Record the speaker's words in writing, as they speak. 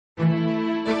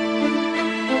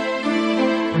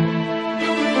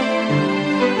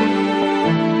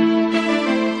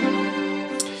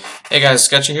Hey guys,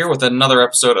 Sketchy here with another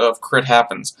episode of Crit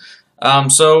Happens.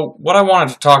 So what I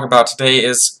wanted to talk about today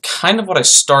is kind of what I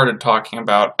started talking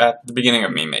about at the beginning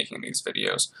of me making these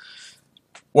videos.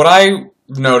 What I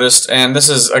noticed, and this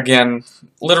is again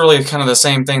literally kind of the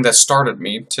same thing that started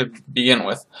me to begin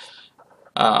with,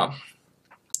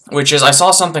 which is I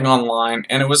saw something online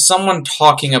and it was someone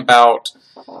talking about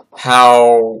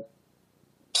how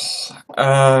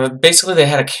basically they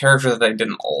had a character that they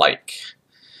didn't like.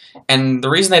 And the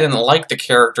reason they didn't like the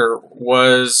character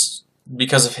was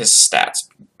because of his stats.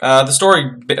 The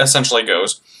story essentially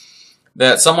goes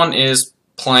that someone is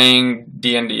playing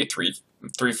D&D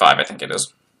 3.5, I think it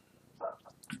is.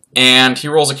 And he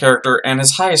rolls a character, and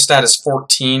his highest stat is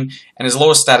 14, and his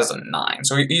lowest stat is a 9.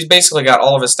 So he's basically got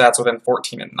all of his stats within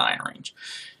 14 and 9 range.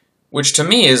 Which to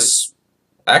me is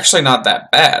actually not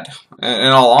that bad, in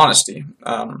all honesty.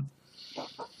 And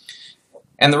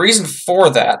the reason for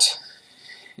that,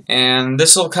 and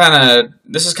this is kind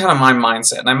of my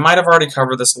mindset, and I might have already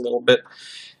covered this a little bit.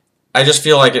 I just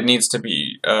feel like it needs to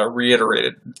be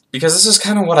reiterated, because this is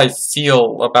kind of what I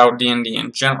feel about D&D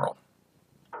in general,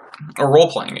 or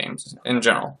role-playing games in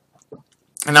general.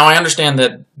 And now I understand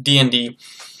that D&D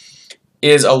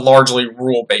is a largely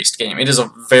rule-based game. It is a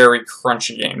very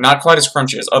crunchy game, not quite as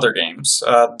crunchy as other games.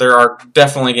 There are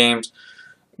definitely games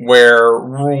where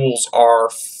rules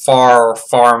are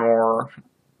far more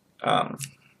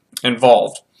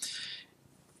involved.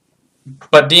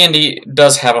 But D&D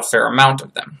does have a fair amount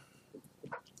of them,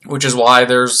 which is why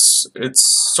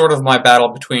it's sort of my battle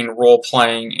between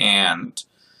role-playing and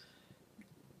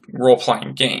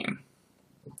role-playing game.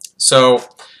 So,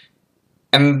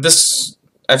 and this,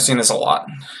 I've seen this a lot,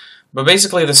 but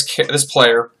basically this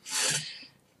player,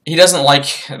 he doesn't like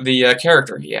the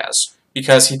character he has,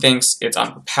 because he thinks it's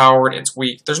underpowered, it's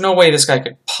weak. There's no way this guy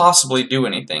could possibly do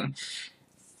anything,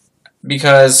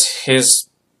 because his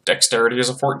dexterity is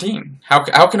a 14.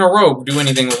 How can a rogue do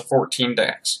anything with a 14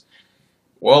 dex?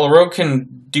 Well, a rogue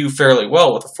can do fairly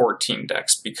well with a 14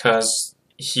 dex because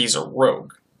he's a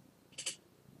rogue.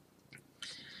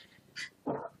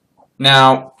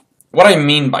 Now, what I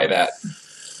mean by that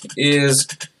is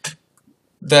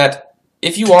that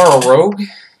if you are a rogue,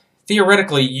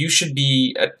 theoretically you should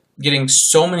be getting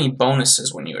so many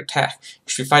bonuses when you attack.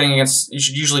 You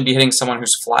should usually be hitting someone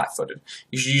who's flat-footed.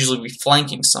 You should usually be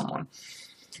flanking someone.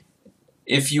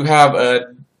 If you have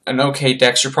an okay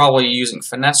dex, you're probably using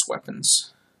finesse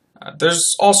weapons.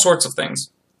 There's all sorts of things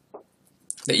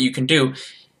that you can do.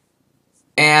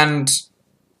 And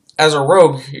as a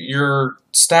rogue, your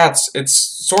stats,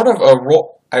 it's sort of a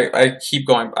role. I'm going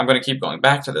to keep going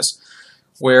back to this,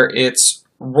 where it's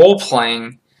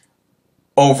role-playing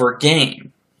over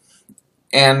game.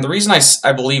 And the reason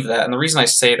I believe that, and the reason I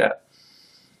say that,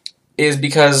 is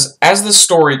because as the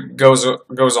story goes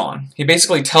on, he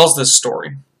basically tells this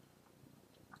story,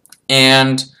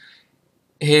 and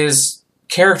his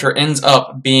character ends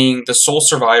up being the sole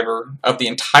survivor of the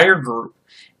entire group,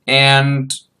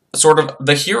 and sort of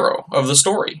the hero of the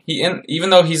story. Even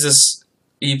though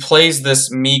he plays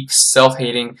this meek,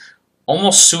 self-hating,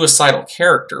 almost suicidal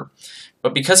character,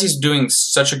 but because he's doing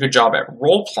such a good job at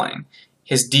role-playing,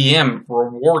 his DM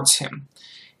rewards him.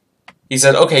 He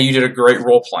said, okay, you did a great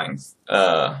role-playing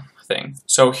thing,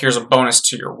 so here's a bonus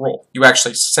to your role. You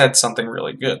actually said something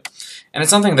really good. And it's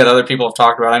something that other people have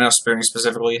talked about. I know Spoony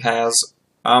specifically has,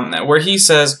 where he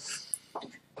said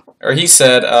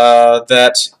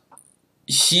that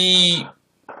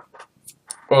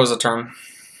what was the term?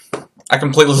 I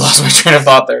completely lost my train of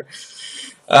thought there.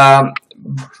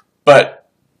 But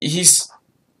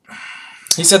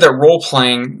he said that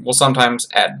role-playing will sometimes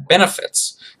add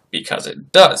benefits, because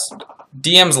it does.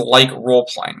 DMs like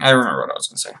role-playing. I remember what I was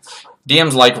going to say.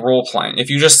 DMs like role-playing. If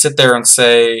you just sit there and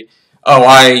say, oh,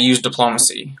 I use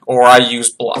diplomacy, or I use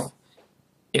bluff,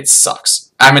 it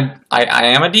sucks. I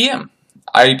am a DM.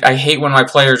 I hate when my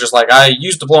players just like, I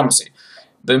use diplomacy.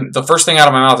 The first thing out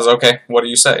of my mouth is, okay, what do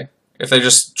you say? If they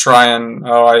just try and,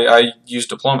 oh, I use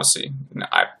diplomacy,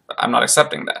 I'm not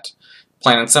accepting that.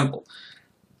 Plain and simple.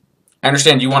 I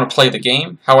understand you want to play the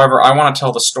game, however, I want to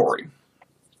tell the story.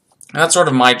 And that's sort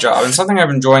of my job, and something I've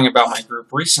been enjoying about my group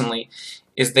recently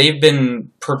is they've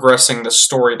been progressing the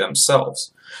story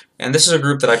themselves. And this is a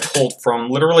group that I pulled from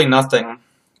literally nothing,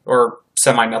 or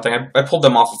semi-nothing. I pulled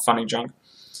them off of Funny Junk.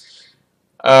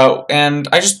 And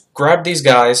I just grabbed these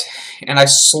guys, and I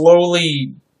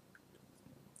slowly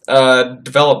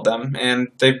developed them,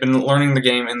 and they've been learning the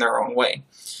game in their own way.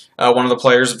 One of the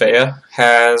players, Vea,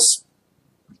 has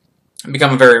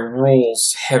become a very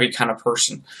rules-heavy kind of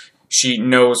person. She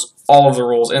knows all of the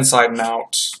rules inside and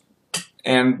out,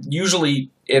 and usually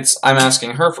I'm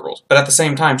asking her for rules. But at the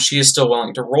same time, she is still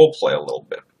willing to role play a little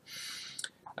bit.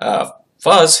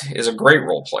 Fuzz is a great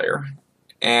role player,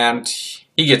 and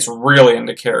he gets really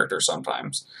into character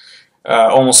sometimes.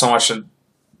 Almost so much it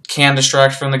can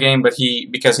distract from the game, but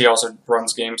because he also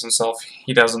runs games himself,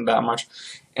 he doesn't that much.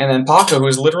 And then Paco, who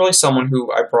is literally someone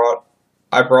who I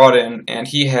brought in, and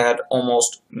he had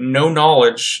almost no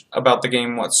knowledge about the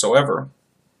game whatsoever,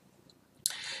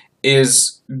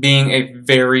 is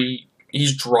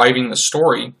he's driving the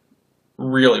story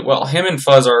really well. Him and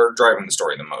Fuzz are driving the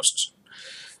story the most.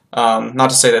 Not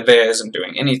to say that Vea isn't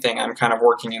doing anything. I'm kind of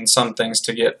working in some things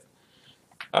to get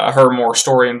her more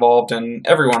story involved and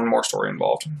everyone more story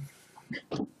involved.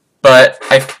 But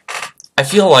I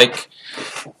feel like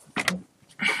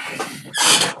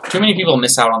too many people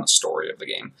miss out on the story of the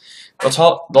game.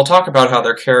 They'll talk about how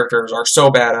their characters are so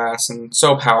badass and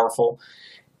so powerful,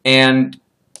 and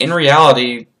in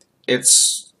reality,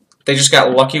 they just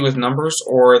got lucky with numbers,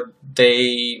 or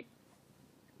they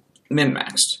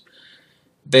min-maxed.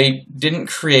 They didn't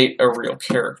create a real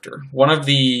character. One of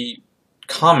the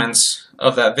comments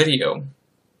of that video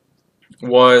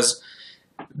was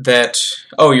that,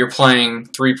 oh, you're playing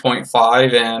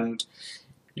 3.5 and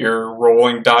you're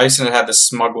rolling dice, and it had this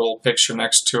smug little picture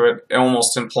next to it,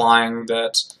 almost implying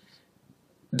that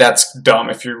that's dumb.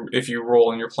 If you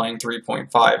roll and you're playing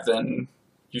 3.5, then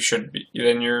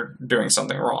you're doing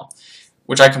something wrong,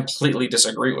 which I completely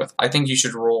disagree with. I think you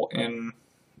should roll in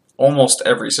almost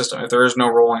every system. If there is no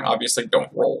rolling, obviously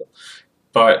don't roll.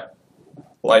 But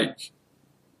like,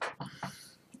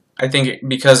 I think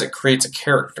because it creates a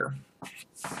character.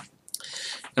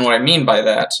 And what I mean by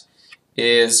that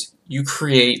is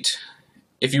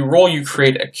if you roll, you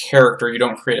create a character, you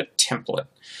don't create a template.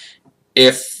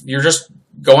 If you're just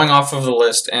going off of the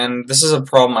list, and this is a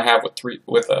problem I have with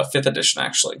 5th edition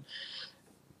actually,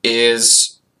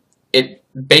 is it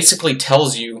basically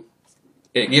tells you,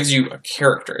 it gives you a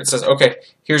character. It says, okay,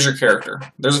 here's your character.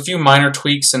 There's a few minor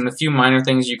tweaks and a few minor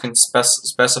things you can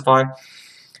specify,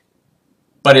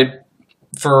 but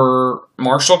for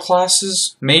martial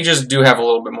classes, mages do have a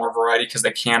little bit more variety because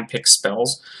they can pick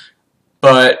spells.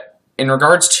 But in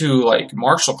regards to like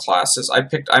martial classes,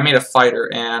 I made a fighter,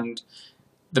 and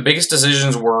the biggest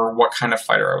decisions were what kind of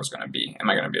fighter I was going to be. Am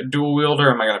I going to be a dual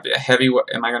wielder? Am I going to be a heavy?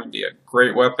 Am I going to be a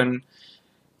great weapon?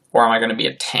 Or am I going to be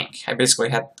a tank? I basically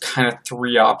had kind of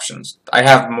 3 options. I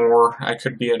have more. I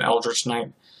could be an Eldritch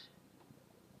Knight.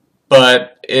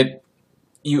 But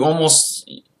you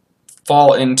almost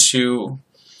fall into...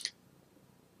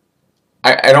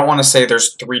 I don't want to say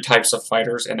there's 3 types of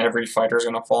fighters and every fighter is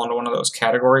going to fall into one of those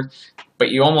categories, but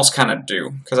you almost kind of do.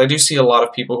 Because I do see a lot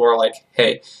of people who are like,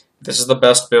 hey, this is the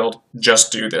best build,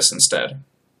 just do this instead.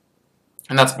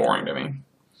 And that's boring to me.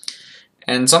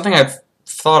 And something I've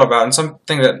thought about, and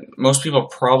something that most people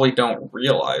probably don't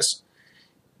realize,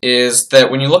 is that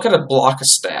when you look at a block of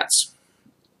stats,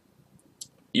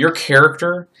 your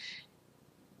character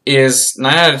is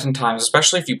 9 out of 10 times,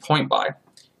 especially if you point by,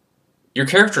 your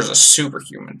character is a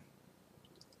superhuman.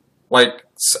 Like,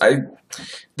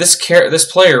 this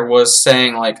player was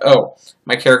saying like, oh,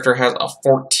 my character has a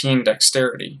 14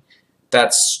 dexterity.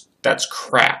 That's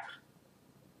crap.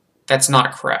 That's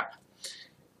not crap.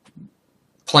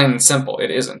 Plain and simple, it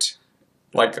isn't.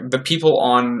 Like, the people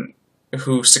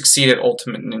who succeed at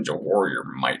Ultimate Ninja Warrior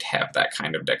might have that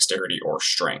kind of dexterity or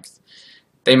strength.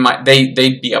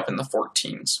 They'd be up in the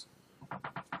 14s.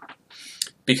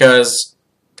 Because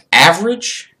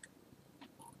average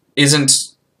isn't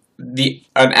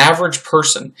an average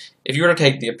person. If you were to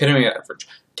take the epitome of average,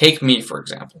 take me for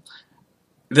example.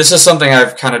 This is something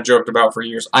I've kind of joked about for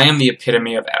years. I am the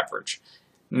epitome of average.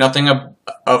 Nothing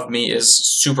of me is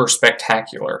super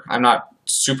spectacular. I'm not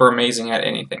super amazing at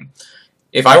anything.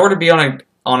 If I were to be on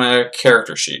a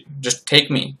character sheet, just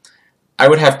take me, I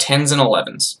would have 10s and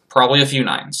 11s, probably a few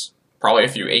 9s, probably a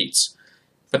few 8s.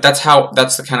 But that's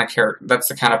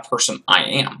the kind of person I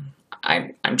am.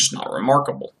 I'm just not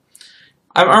remarkable.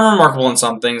 I'm remarkable in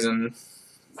some things, and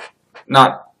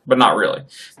not really.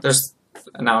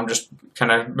 Now I'm just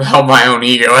kind of held my own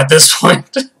ego at this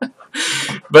point.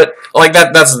 But like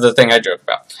that's the thing I joke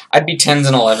about. I'd be 10s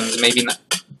and 11s, maybe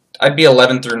not. I'd be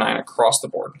 11 through 9 across the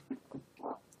board.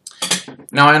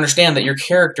 Now I understand that your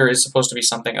character is supposed to be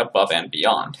something above and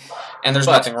beyond, and there's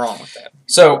nothing wrong with that.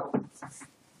 So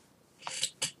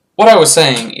what I was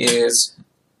saying is,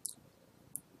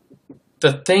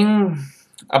 the thing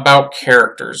about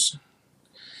characters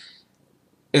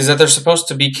is that they're supposed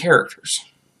to be characters,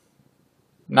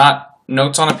 not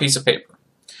notes on a piece of paper.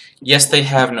 Yes, they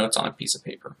have notes on a piece of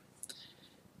paper,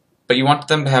 but you want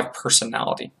them to have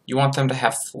personality. You want them to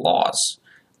have flaws.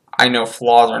 I know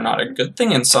flaws are not a good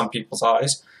thing in some people's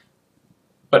eyes,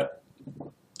 but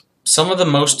some of the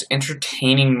most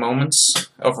entertaining moments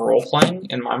of role-playing,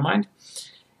 in my mind,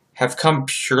 have come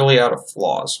purely out of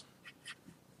flaws.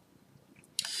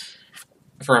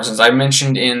 For instance, I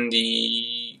mentioned in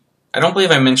the... I don't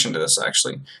believe I mentioned this,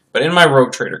 actually, but in my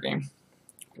Rogue Trader game,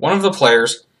 one of the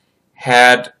players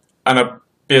had an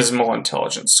abysmal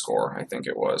intelligence score, I think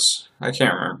it was. I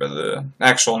can't remember the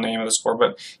actual name of the score,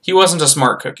 but he wasn't a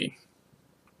smart cookie.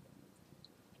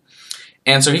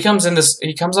 And so he comes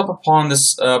up upon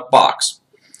this box,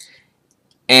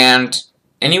 and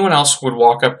anyone else would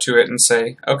walk up to it and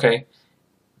say, okay,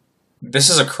 this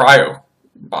is a cryo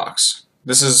box.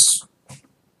 This is,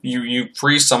 you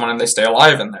freeze someone and they stay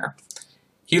alive in there.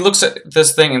 He looks at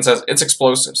this thing and says, it's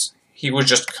explosives. He was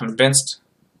just convinced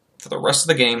for the rest of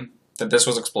the game that this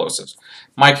was explosives.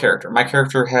 My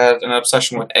character had an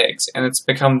obsession with eggs, and it's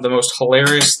become the most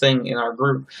hilarious thing in our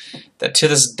group that to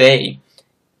this day,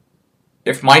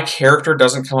 if my character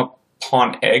doesn't come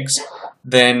upon eggs,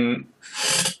 then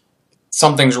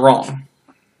something's wrong.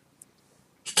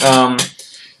 And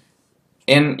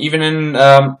even in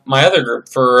my other group,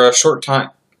 for a short time,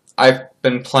 I've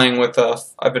been playing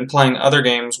other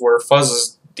games where Fuzz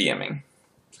is DMing.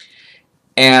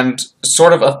 And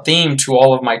sort of a theme to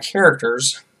all of my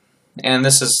characters, and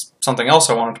this is something else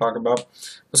I want to talk about,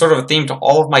 but sort of a theme to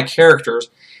all of my characters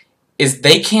is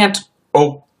they can't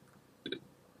open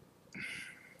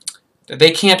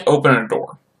a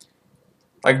door.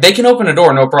 Like, they can open a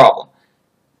door, no problem.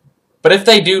 But if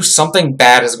they do, something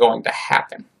bad is going to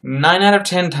happen. 9 out of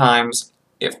 10 times,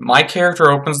 if my character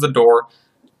opens the door,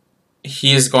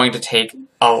 he is going to take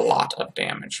a lot of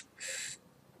damage.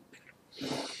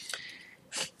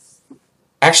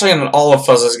 Actually, in all of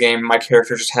Fuzz's game, my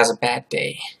character just has a bad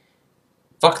day.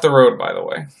 Fuck the road, by the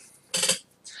way.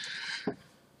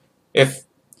 If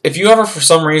you ever, for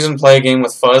some reason, play a game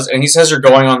with Fuzz, and he says you're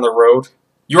going on the road,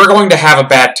 you are going to have a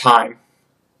bad time.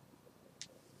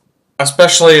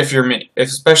 Especially if you're me.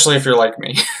 Especially if you're like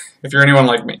me. If you're anyone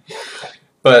like me.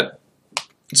 But,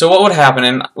 so what would happen,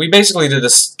 and we basically did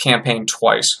this campaign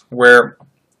twice, or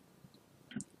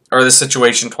this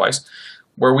situation twice,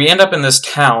 where we end up in this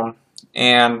town,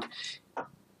 and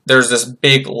there's this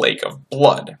big lake of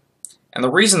blood. And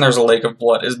the reason there's a lake of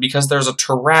blood is because there's a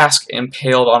Tarrasque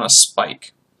impaled on a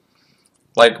spike.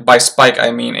 Like, by spike,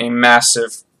 I mean a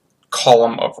massive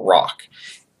column of rock.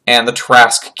 And the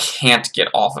Tarrasque can't get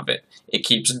off of it. It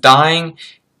keeps dying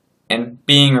and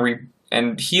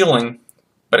healing,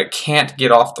 but it can't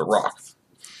get off the rock.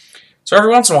 So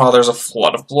every once in a while, there's a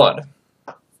flood of blood.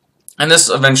 And this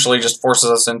eventually just forces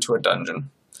us into a dungeon.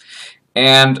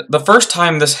 And the first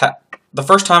time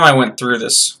I went through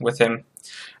this with him,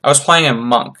 I was playing a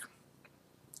monk.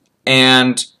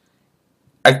 And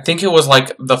I think it was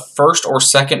like the first or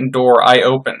second door I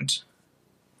opened.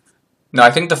 No,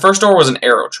 I think the first door was an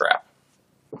arrow trap,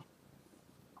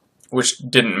 which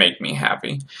didn't make me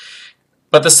happy.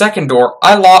 But the second door,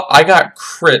 I got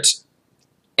crit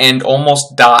and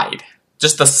almost died.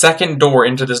 Just the second door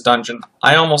into this dungeon,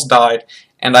 I almost died,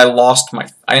 and I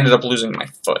ended up losing my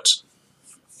foot.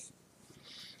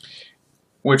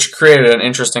 Which created an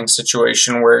interesting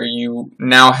situation where you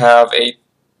now have a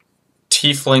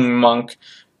tiefling monk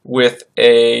with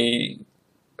a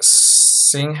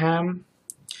Singham,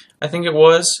 I think it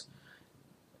was,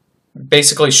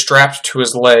 basically strapped to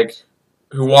his leg,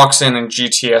 who walks in and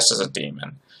GTS as a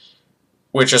demon,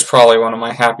 which is probably one of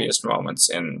my happiest moments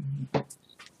in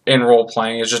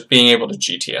role-playing, is just being able to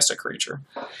GTS a creature.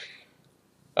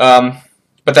 But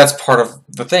that's part of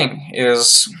the thing,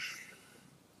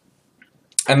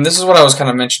 and this is what I was kind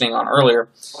of mentioning on earlier,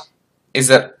 is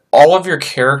that all of your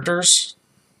characters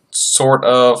sort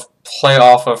of play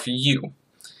off of you,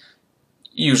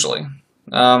 usually.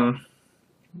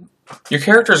 Your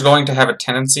character is going to have a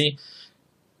tendency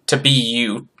to be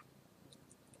you,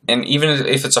 and even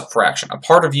if it's a fraction, a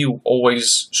part of you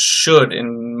always should,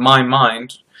 in my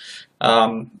mind,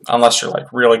 unless you're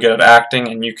like really good at acting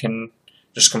and you can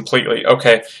just completely,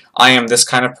 okay, I am this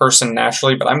kind of person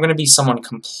naturally, but I'm going to be someone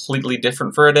completely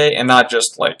different for a day, and not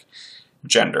just like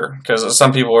gender, because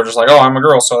some people are just like, oh, I'm a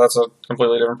girl, so that's a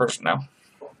completely different person now.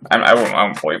 I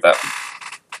won't believe that.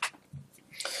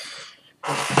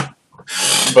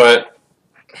 But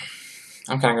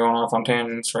I'm kind of going off on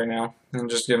tangents right now and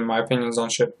just giving my opinions on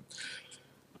shit,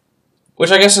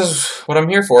 which I guess is what I'm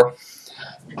here for.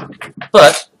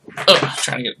 But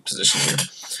trying to get positioned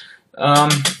here.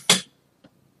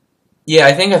 Yeah,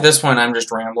 I think at this point I'm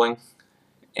just rambling,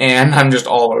 and I'm just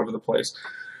all over the place.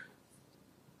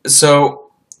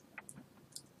 So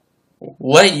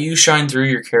let you shine through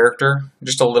your character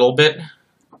just a little bit,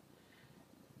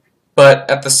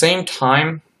 But at the same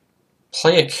time,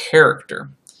 play a character.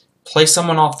 Play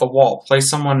someone off the wall. Play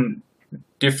someone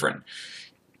different.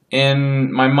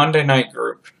 In my Monday night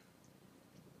group,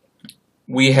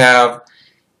 we have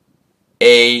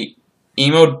an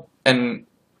emo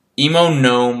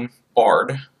gnome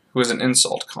bard who is an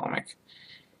insult comic.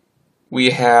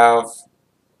 We have,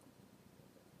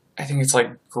 I think it's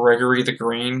like Gregory the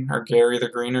Green or Gary the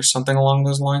Green or something along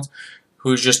those lines,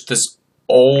 who's just this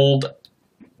old,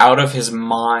 out of his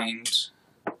mind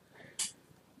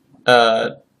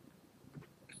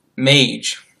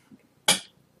mage.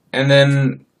 And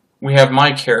then we have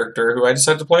my character, who I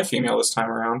decided to play female this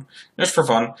time around, just for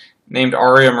fun, named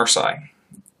Aria Mersai.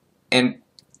 And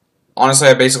honestly,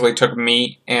 I basically took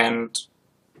me and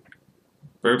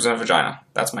boobs and a vagina.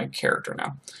 That's my character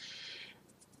now.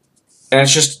 And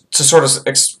it's just to sort of,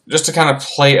 just to kind of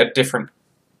play a different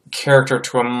character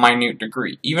to a minute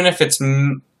degree. Even if it's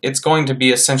going to be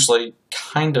essentially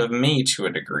kind of me to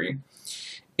a degree,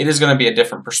 it is going to be a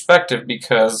different perspective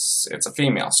because it's a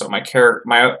female. So my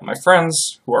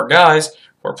friends who are guys,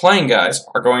 who are playing guys,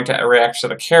 are going to react to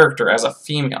the character as a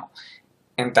female.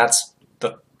 And that's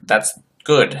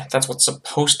good. That's what's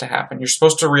supposed to happen. You're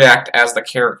supposed to react as the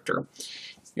character.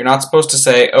 You're not supposed to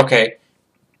say, okay,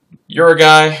 you're a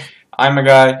guy, I'm a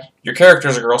guy, your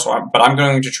character's a girl, but I'm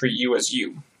going to treat you as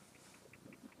you.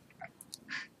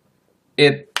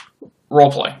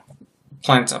 Roleplay.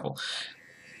 Plain and simple.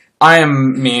 I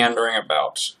am meandering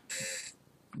about.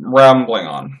 Rambling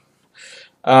on.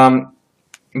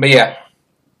 But yeah.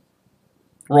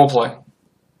 Roleplay.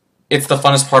 It's the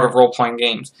funnest part of role-playing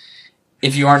games.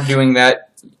 If you aren't doing that,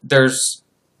 there's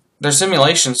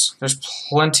simulations. There's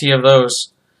plenty of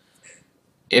those.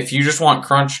 If you just want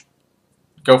crunch,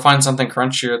 go find something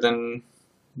crunchier than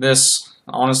this.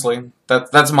 Honestly,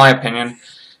 that's my opinion.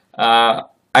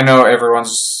 I know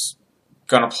everyone's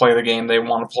gonna play the game they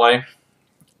want to play,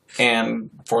 and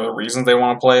for the reasons they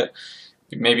want to play it.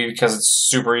 Maybe because it's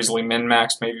super easily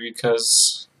min-maxed, maybe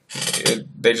because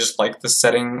they just like the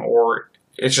setting, or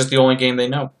it's just the only game they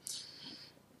know.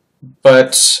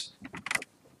 But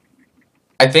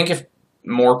I think if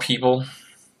more people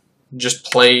just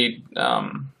played,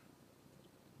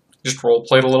 just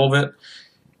role-played a little bit,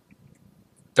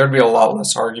 there'd be a lot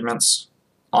less arguments,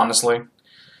 honestly.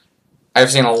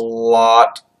 I've seen a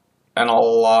lot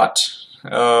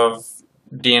of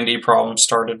D&D problems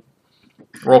started,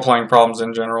 role-playing problems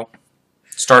in general,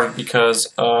 started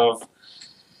because of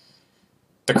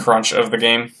the crunch of the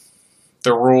game,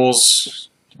 the rules,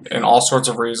 and all sorts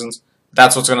of reasons.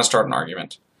 That's what's going to start an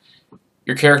argument.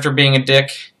 Your character being a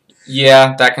dick,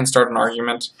 yeah, that can start an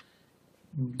argument.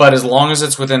 But as long as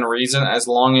it's within reason, as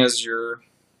long as you're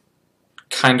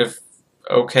kind of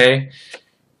okay,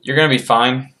 you're going to be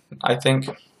fine, I think.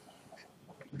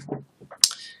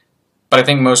 But I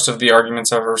think most of the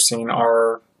arguments I've ever seen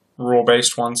are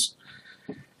rule-based ones.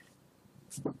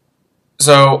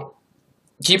 So,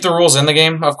 keep the rules in the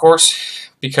game, of course,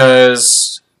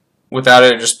 because without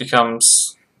it, it just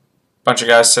becomes a bunch of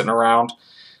guys sitting around,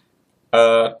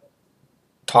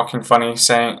 talking funny,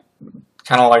 saying,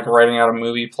 kind of like writing out a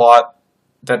movie plot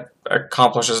that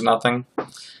accomplishes nothing.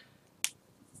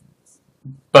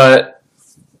 But,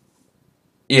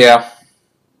 yeah.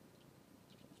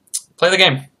 Play the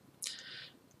game.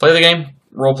 Play the game,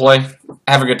 roleplay,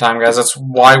 have a good time, guys. That's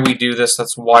why we do this.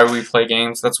 That's why we play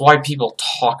games. That's why people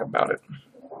talk about it.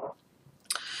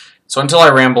 So until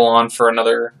I ramble on for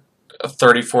another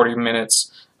 30-40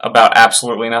 minutes about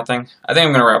absolutely nothing, I think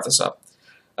I'm going to wrap this up.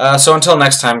 So until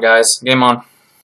next time, guys, game on.